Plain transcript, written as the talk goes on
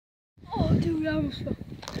Oh, dude, I almost fell.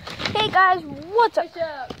 Hey guys, what's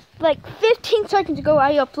up? Like 15 seconds ago,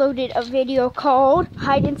 I uploaded a video called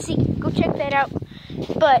Hide and Seek. Go check that out.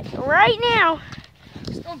 But right now,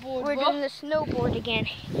 we're doing the snowboard again.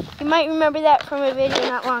 You might remember that from a video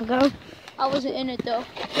not long ago. I wasn't in it though.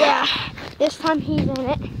 Yeah, this time he's in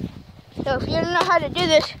it. So if you don't know how to do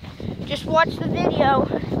this, just watch the video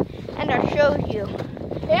and I'll show you.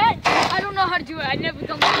 Yeah, I don't know how to do it. I've never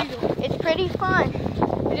done it either. It's pretty fun.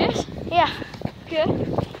 It is? Yeah. Okay.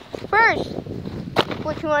 First,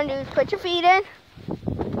 what you want to do is put your feet in,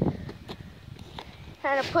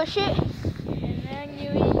 kind of push it, And then you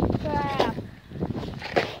eat crap.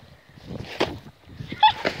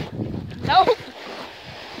 Nope.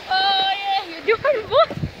 Oh yeah, you're doing it, boy.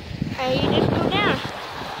 and you just go down.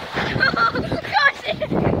 Gosh,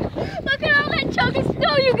 look at all that chunk of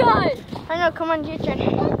snow you got. I know, come on, your turn.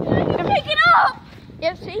 Pick it up.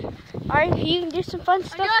 Yep, see? Alright, you can do some fun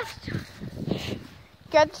stuff.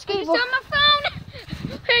 Grab the It's skateboard. on my phone.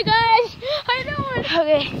 Hey guys, how you doing?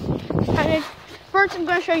 Okay, first I'm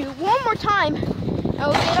going to show you one more time, and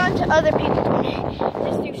we'll get on to other people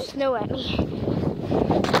just threw snow at me.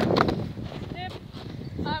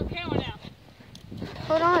 I'm camera now.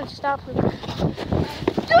 Hold on, stop. Dude, you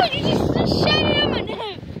just shut it on my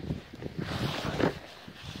neck.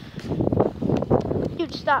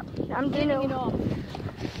 Dude, stop. I'm doing It it. off.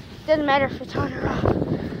 Doesn't matter if it's on or off.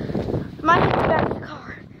 Might have to go back to the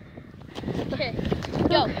car. Okay,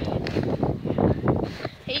 go.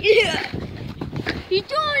 Hey, yeah. He's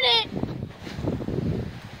doing it.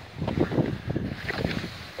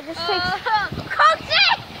 It just takes Coach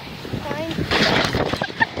it. time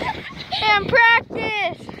and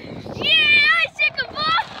practice. Yeah, icicle,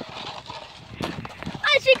 boy.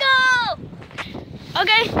 Icicle.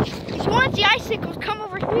 Okay, if you want the icicles, come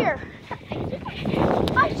over here.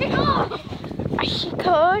 Icicle.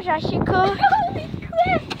 Icicles. Holy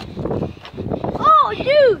crap. Oh,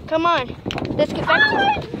 dude. Come on. Let's get back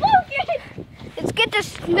Oh, it's broken. Let's get to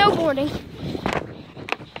snowboarding.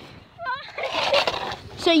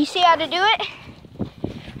 So you see how to do it?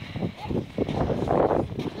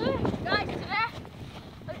 Guys, today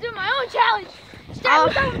I'm doing my own challenge. Start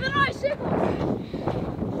with an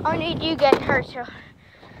icicle. I need you getting hurt, so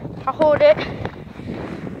I'll hold it.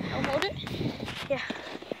 I'll hold it. Yeah.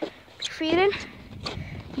 Put your feet in.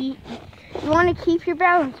 You want to keep your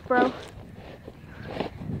balance, bro.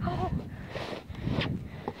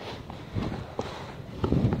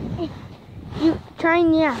 You try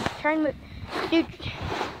and move. Dude.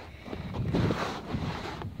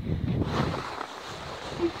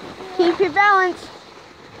 Keep your balance.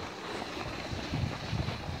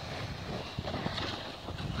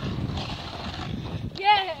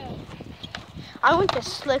 Yeah. I went the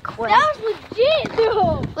slick way. That was legit,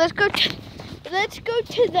 dude. Let's go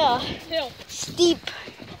to the Hill. steep.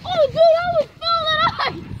 Oh, dude, I was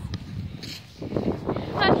falling ice.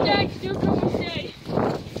 Hashtag still coming stay.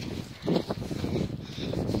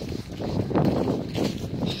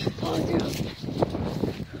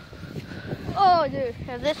 Oh, dude.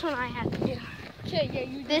 Now this one I have to do. Okay, yeah,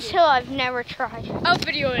 you do This it. hill I've never tried. I'll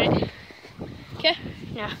video it. Okay?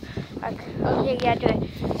 No. Okay, yeah, do it.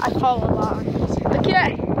 I fall a lot on these.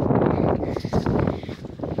 Okay.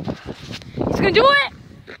 He's gonna do it.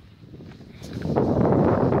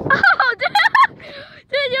 Oh, dude.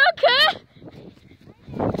 Dude, you okay?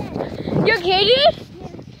 You okay, dude?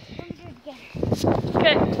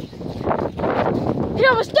 Okay. He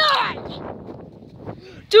almost died.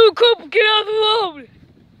 Dude, Cooper, get out of the road.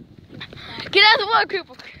 Get out of the way,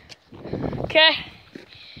 Cooper. Okay.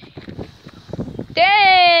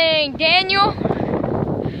 Dang, Daniel.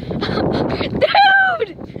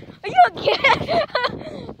 Dude! Are you okay?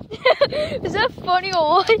 Is that funny or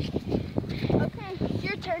what? Okay,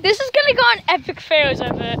 your turn. This is gonna go on epic fails,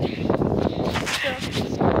 I bet.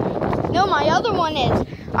 No, my other one is.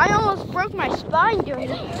 I almost broke my spine doing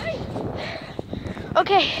it.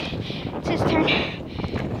 Okay, it's his turn.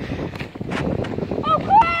 Oh,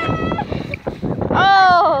 crap!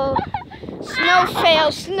 Oh! Snow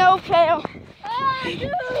fail, snow fail. Oh,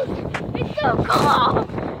 dude! It's so cold!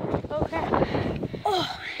 Okay. Oh,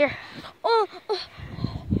 Here. oh,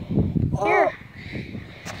 Here.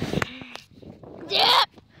 Yep!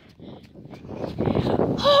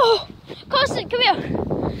 Oh! Carson, come here!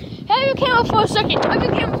 Have your camera for a second. Have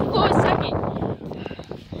your camera for a second.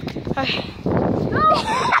 Okay. No!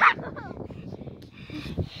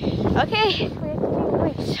 Okay.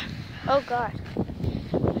 Wait. Oh, God.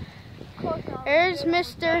 There's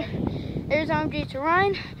There's RMG to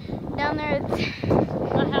Ryan. Down there, You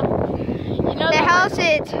know that house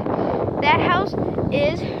is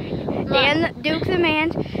Duke the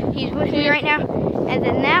man. He's with me right now. And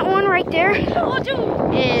then that one right there is...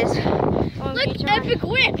 Look, epic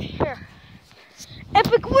whip. Here.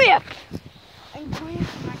 Epic whip.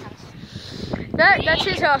 That's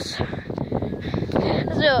his house.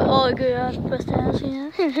 That's all a good house, best house,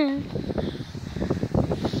 yeah.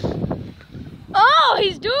 Oh,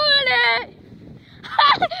 he's doing it!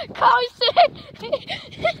 Carson!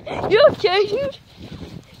 You okay, dude?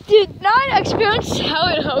 Dude, now I experienced how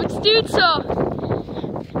it hurts, dude, so...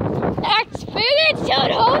 Experience how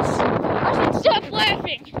it hurts? I should stop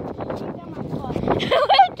laughing.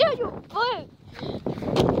 Wait down your butt.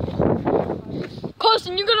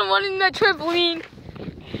 Carson, you're gonna run in that trampoline.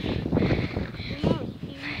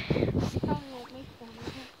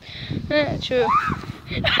 Yeah, true.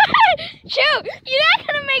 Shoot! You're not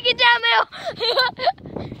gonna make it down there!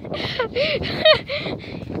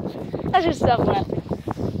 I should stop laughing.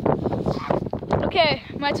 Okay,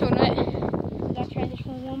 my turn, right? Gotta try this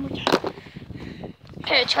one more time.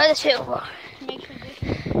 Okay, try this hill. Make sure this...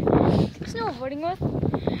 Snowboarding with?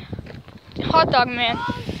 Hot dog man.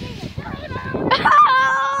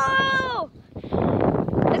 Oh!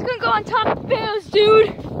 It's gonna go on top of Bill's, dude!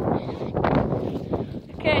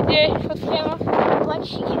 Okay, dude, put the camera. What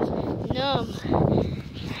she is numb.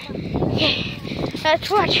 Okay, let's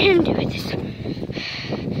watch him do it.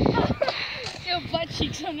 Your butt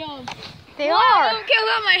cheeks are numb. They I are. don't care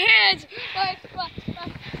about my hands. My butt's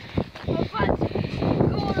going. I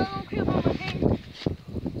don't care about my hands.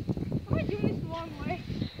 Am I doing this the wrong way?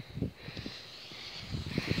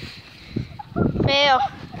 Fail.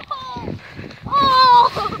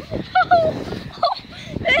 Oh!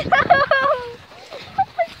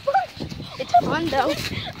 It's fun though.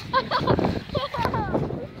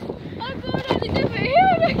 I'm going on a different hair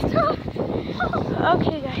next time.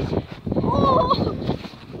 Okay, guys. Oh!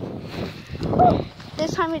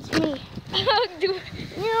 This time it's me. Do it.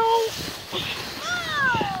 No.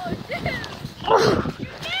 Oh, dude. Oh. You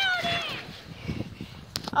nailed it.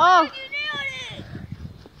 Oh, You nailed it.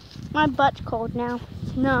 my butt's cold now.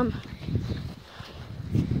 It's numb.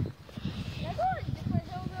 Can I go on a different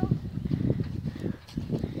hill, though?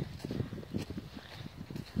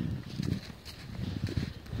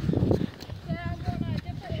 Yeah, I'm going on a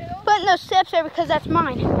different hill. Putting those steps there because that's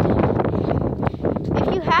mine.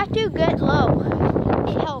 If you have to, get low.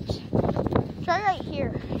 It helps. Try right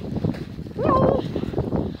here. No.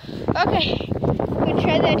 Okay, I'm gonna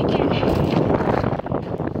try that again.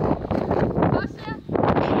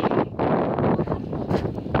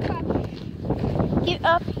 Get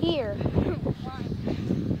up here.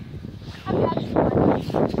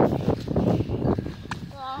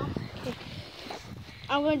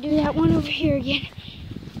 I'm gonna do that one over here again.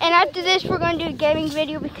 And after this, we're gonna do a gaming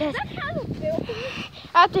video because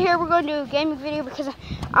after here, we're gonna do a gaming video because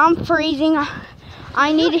I'm freezing.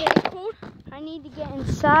 I need to get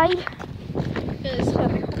inside. It's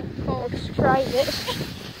cold. Let's try this.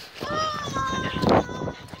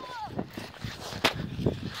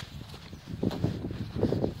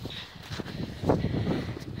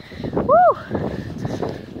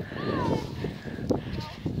 Woo!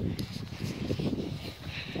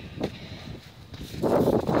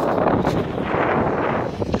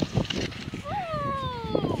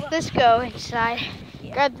 Let's go inside.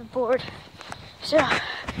 Grab the board. So,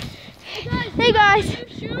 hey guys,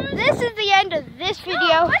 this is the end of this video.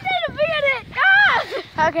 I didn't forget it.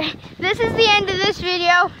 Ah! Okay, this is the end of this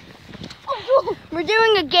video. We're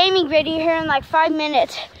doing a gaming video here in like 5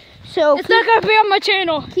 minutes. So It's not gonna be on my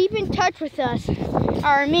channel. keep in touch with us,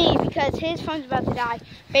 or me, because his phone's about to die.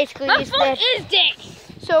 Basically, My it's phone dead. is dead.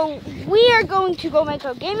 So we are going to go make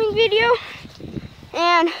a gaming video,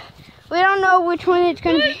 and we don't know which one it's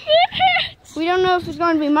gonna be. We don't know if it's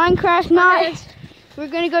gonna be Minecraft, not. We're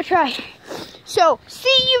gonna go try. So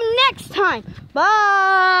see you next time.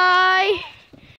 Bye.